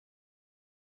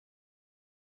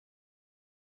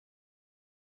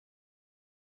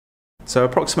So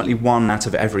approximately 1 out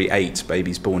of every 8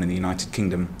 babies born in the United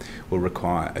Kingdom will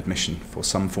require admission for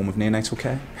some form of neonatal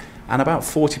care, and about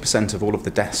 40% of all of the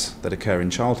deaths that occur in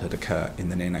childhood occur in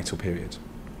the neonatal period.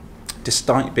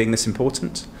 Despite being this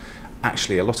important,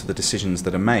 actually a lot of the decisions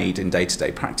that are made in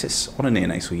day-to-day practice on a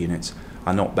neonatal unit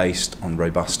are not based on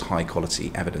robust,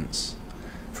 high-quality evidence.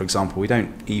 For example, we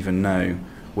don't even know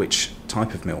which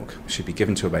type of milk should be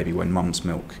given to a baby when mum's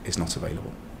milk is not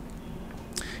available.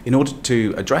 In order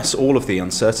to address all of the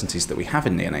uncertainties that we have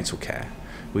in neonatal care,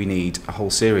 we need a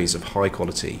whole series of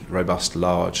high-quality, robust,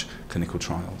 large clinical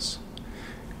trials.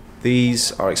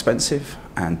 These are expensive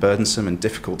and burdensome and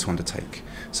difficult to undertake.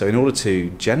 So in order to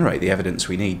generate the evidence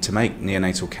we need to make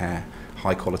neonatal care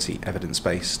high-quality,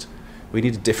 evidence-based, we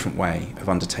need a different way of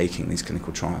undertaking these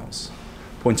clinical trials.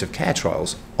 Point-of-care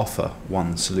trials offer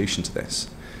one solution to this.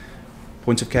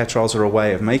 Point-of-care trials are a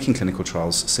way of making clinical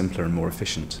trials simpler and more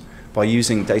efficient by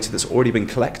using data that's already been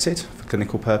collected for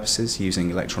clinical purposes, using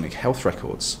electronic health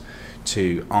records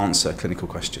to answer clinical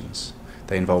questions.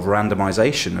 They involve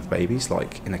randomization of babies,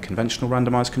 like in a conventional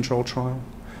randomized control trial,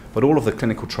 but all of the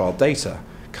clinical trial data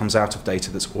comes out of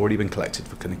data that's already been collected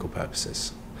for clinical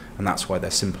purposes, and that's why they're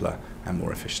simpler and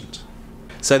more efficient.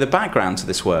 So the background to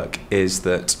this work is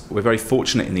that we're very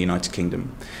fortunate in the United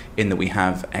Kingdom in that we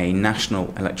have a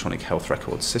national electronic health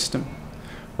records system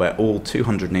where all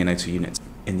 200 neonatal units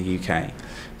in the UK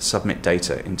submit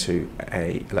data into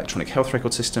an electronic health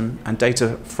record system, and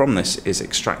data from this is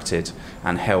extracted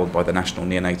and held by the National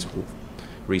Neonatal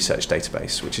Research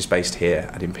Database, which is based here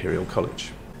at Imperial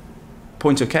College.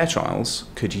 Point-of-care trials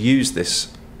could use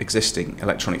this existing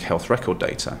electronic health record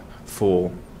data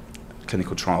for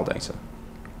clinical trial data.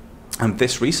 And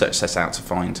this research set out to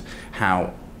find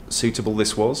how suitable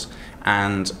this was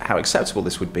and how acceptable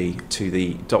this would be to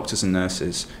the doctors and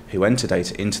nurses who enter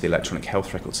data into the electronic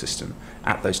health record system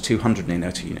at those 200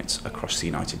 neonatal units across the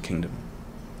United Kingdom.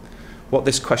 What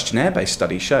this questionnaire-based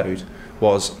study showed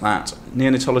was that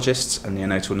neonatologists and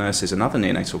neonatal nurses and other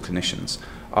neonatal clinicians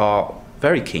are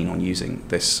very keen on using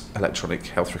this electronic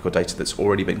health record data that's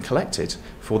already been collected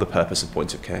for the purpose of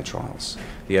point-of-care trials.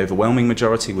 The overwhelming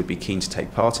majority would be keen to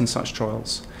take part in such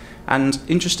trials, and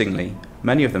interestingly,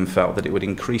 many of them felt that it would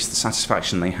increase the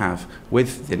satisfaction they have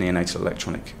with the neonatal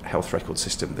electronic health record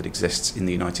system that exists in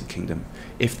the United Kingdom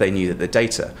if they knew that the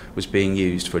data was being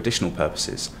used for additional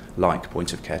purposes like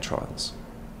point-of-care trials.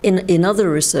 In other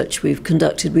research we've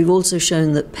conducted, we've also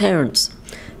shown that parents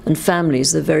and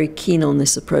families are very keen on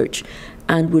this approach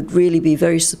and would really be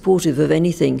very supportive of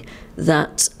anything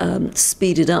that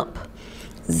speeded up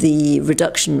the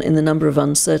reduction in the number of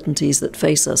uncertainties that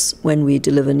face us when we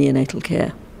deliver neonatal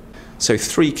care. So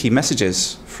 3 key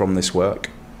messages from this work.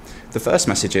 The first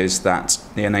message is that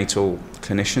neonatal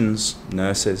clinicians,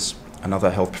 nurses and other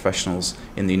health professionals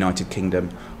in the United Kingdom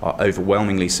are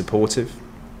overwhelmingly supportive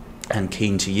and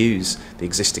keen to use the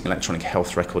existing electronic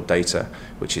health record data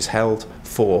which is held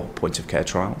for point-of-care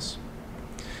trials.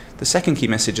 The second key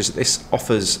message is that this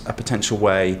offers a potential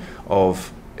way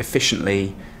of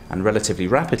efficiently and relatively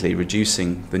rapidly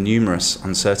reducing the numerous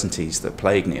uncertainties that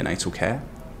plague neonatal care.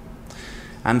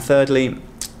 And thirdly,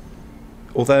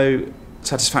 although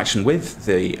satisfaction with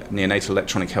the neonatal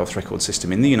electronic health record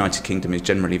system in the United Kingdom is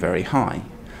generally very high,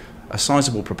 a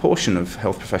sizable proportion of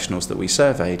health professionals that we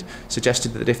surveyed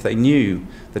suggested that if they knew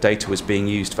the data was being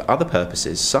used for other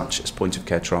purposes, such as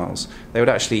point-of-care trials, they would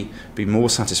actually be more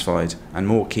satisfied and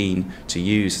more keen to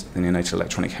use the neonatal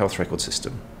electronic health record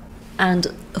system. And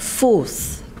a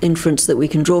fourth inference that we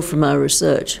can draw from our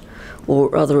research, or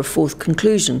rather a fourth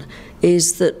conclusion,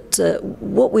 is that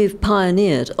what we've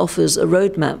pioneered offers a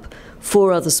roadmap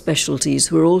for other specialties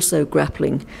who are also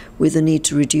grappling with the need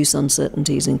to reduce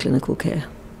uncertainties in clinical care.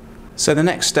 So the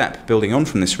next step, building on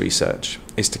from this research,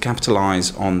 is to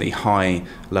capitalise on the high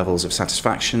levels of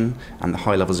satisfaction and the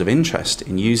high levels of interest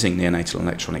in using neonatal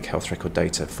electronic health record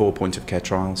data for point-of-care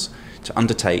trials to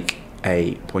undertake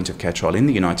a point-of-care trial in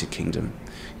the United Kingdom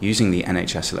using the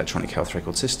NHS electronic health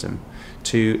record system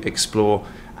to explore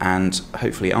and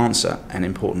hopefully answer an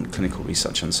important clinical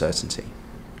research uncertainty.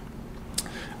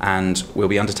 And we'll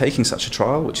be undertaking such a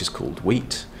trial, which is called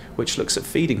WEAT, which looks at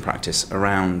feeding practice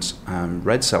around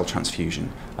red cell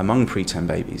transfusion among preterm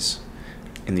babies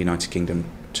in the United Kingdom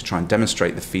to try and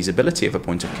demonstrate the feasibility of a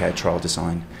point-of-care trial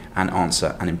design and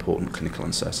answer an important clinical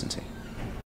uncertainty.